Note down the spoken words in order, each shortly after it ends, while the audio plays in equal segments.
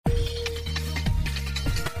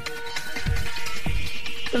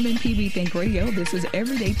From MPB Think Radio, this is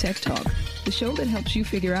Everyday Tech Talk, the show that helps you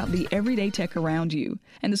figure out the everyday tech around you.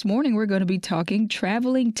 And this morning, we're going to be talking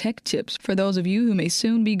traveling tech tips. For those of you who may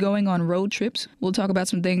soon be going on road trips, we'll talk about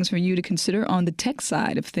some things for you to consider on the tech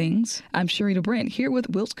side of things. I'm Sharita Brent, here with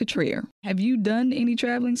Wilts Cottrell. Have you done any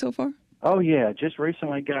traveling so far? Oh, yeah. Just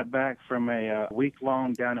recently got back from a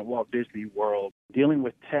week-long down at Walt Disney World. Dealing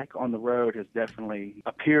with tech on the road has definitely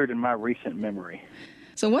appeared in my recent memory.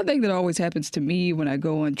 So one thing that always happens to me when I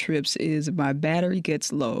go on trips is my battery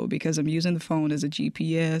gets low because I'm using the phone as a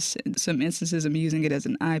GPS. In some instances, I'm using it as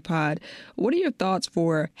an iPod. What are your thoughts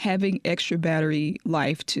for having extra battery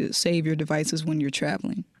life to save your devices when you're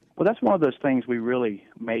traveling? Well, that's one of those things we really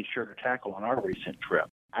made sure to tackle on our recent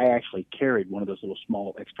trip. I actually carried one of those little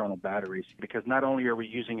small external batteries because not only are we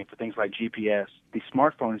using it for things like GPS, the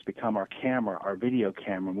smartphone has become our camera, our video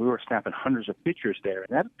camera, and we were snapping hundreds of pictures there.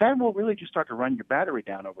 And that will really just start to run your battery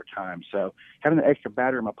down over time. So having the extra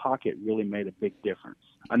battery in my pocket really made a big difference.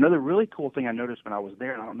 Another really cool thing I noticed when I was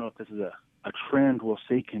there, and I don't know if this is a trend we'll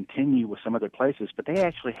see continue with some other places, but they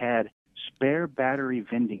actually had spare battery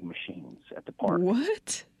vending machines at the park.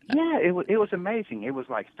 What? Yeah, it was amazing. It was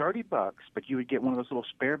like $30, but you would get one of those little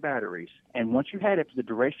spare batteries. And once you had it for the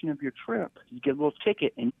duration of your trip, you'd get a little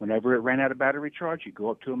ticket. And whenever it ran out of battery charge, you'd go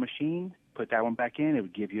up to a machine, put that one back in. It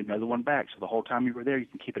would give you another one back. So the whole time you were there, you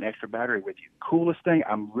can keep an extra battery with you. Coolest thing.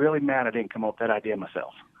 I'm really mad I didn't come up with that idea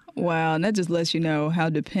myself. Wow, and that just lets you know how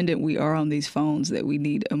dependent we are on these phones that we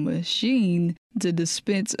need a machine to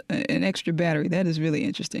dispense an extra battery. That is really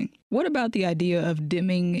interesting. What about the idea of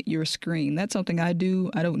dimming your screen? That's something I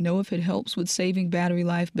do. I don't know if it helps with saving battery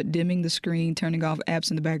life, but dimming the screen, turning off apps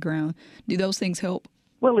in the background, do those things help?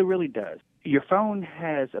 Well, it really does. Your phone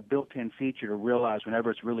has a built-in feature to realize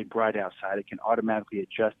whenever it's really bright outside, it can automatically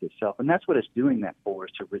adjust itself. And that's what it's doing that for,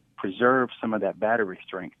 is to preserve some of that battery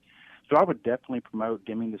strength. So I would definitely promote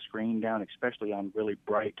dimming the screen down, especially on really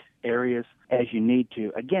bright areas, as you need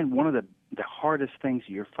to. Again, one of the hardest things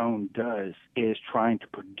your phone does is trying to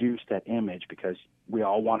produce that image because we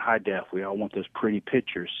all want high def. We all want those pretty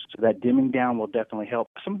pictures. So that dimming down will definitely help.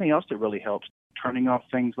 Something else that really helps, turning off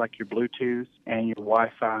things like your Bluetooth and your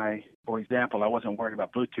Wi-Fi. For example, I wasn't worried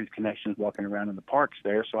about Bluetooth connections walking around in the parks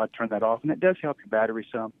there, so I turned that off, and it does help your battery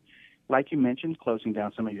some. Like you mentioned, closing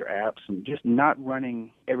down some of your apps and just not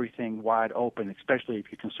running everything wide open, especially if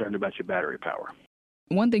you're concerned about your battery power.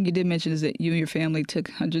 One thing you did mention is that you and your family took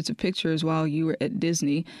hundreds of pictures while you were at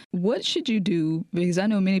Disney. What should you do? Because I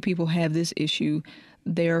know many people have this issue.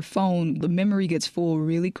 Their phone, the memory gets full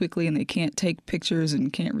really quickly and they can't take pictures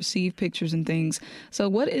and can't receive pictures and things. So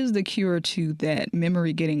what is the cure to that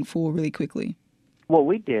memory getting full really quickly? What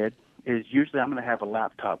we did is usually I'm going to have a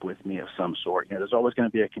laptop with me of some sort. There's always going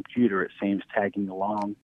to be a computer, it seems, tagging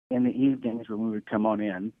along. In the evenings when we would come on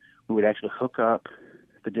in, we would actually hook up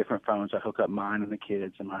the different phones. I hook up mine and the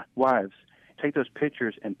kids and my wives, take those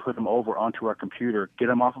pictures and put them over onto our computer, get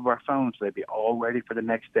them off of our phones so they'd be all ready for the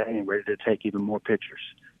next day and ready to take even more pictures.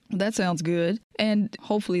 That sounds good. And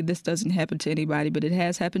hopefully this doesn't happen to anybody, but it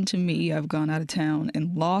has happened to me. I've gone out of town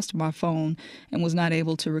and lost my phone and was not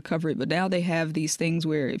able to recover it. But now they have these things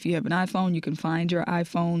where if you have an iPhone, you can find your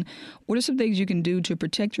iPhone. What are some things you can do to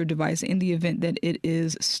protect your device in the event that it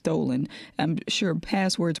is stolen? I'm sure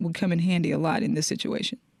passwords will come in handy a lot in this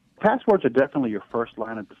situation. Passwords are definitely your first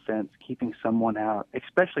line of defense, keeping someone out,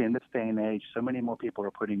 especially in this day and age. So many more people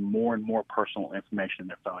are putting more and more personal information in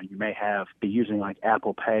their phone. You may be using like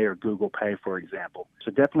Apple Pay or Google Pay, for example.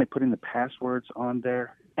 So definitely putting the passwords on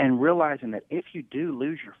there and realizing that if you do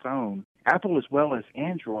lose your phone, Apple as well as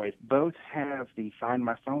Android both have the Find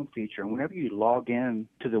My Phone feature. And whenever you log in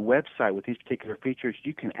to the website with these particular features,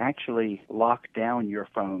 you can actually lock down your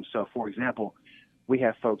phone. So, for example, we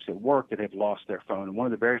have folks at work that have lost their phone. And one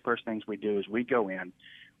of the very first things we do is we go onto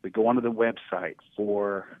the website.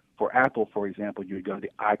 For Apple, for example, you would go to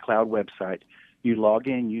the iCloud website. You log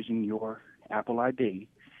in using your Apple ID,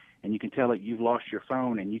 and you can tell it you've lost your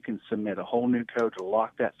phone, and you can submit a whole new code to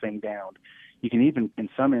lock that thing down. You can even, in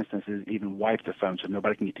some instances, even wipe the phone so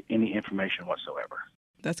nobody can get any information whatsoever.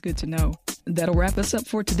 That's good to know. That'll wrap us up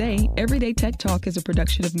for today. Everyday Tech Talk is a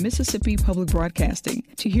production of Mississippi Public Broadcasting.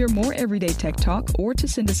 To hear more Everyday Tech Talk or to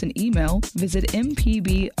send us an email, visit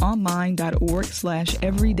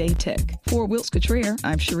mpbonline.org/everydaytech. For Wilts Cottrell,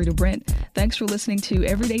 I'm Sharita Brent. Thanks for listening to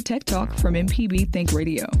Everyday Tech Talk from MPB Think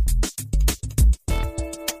Radio.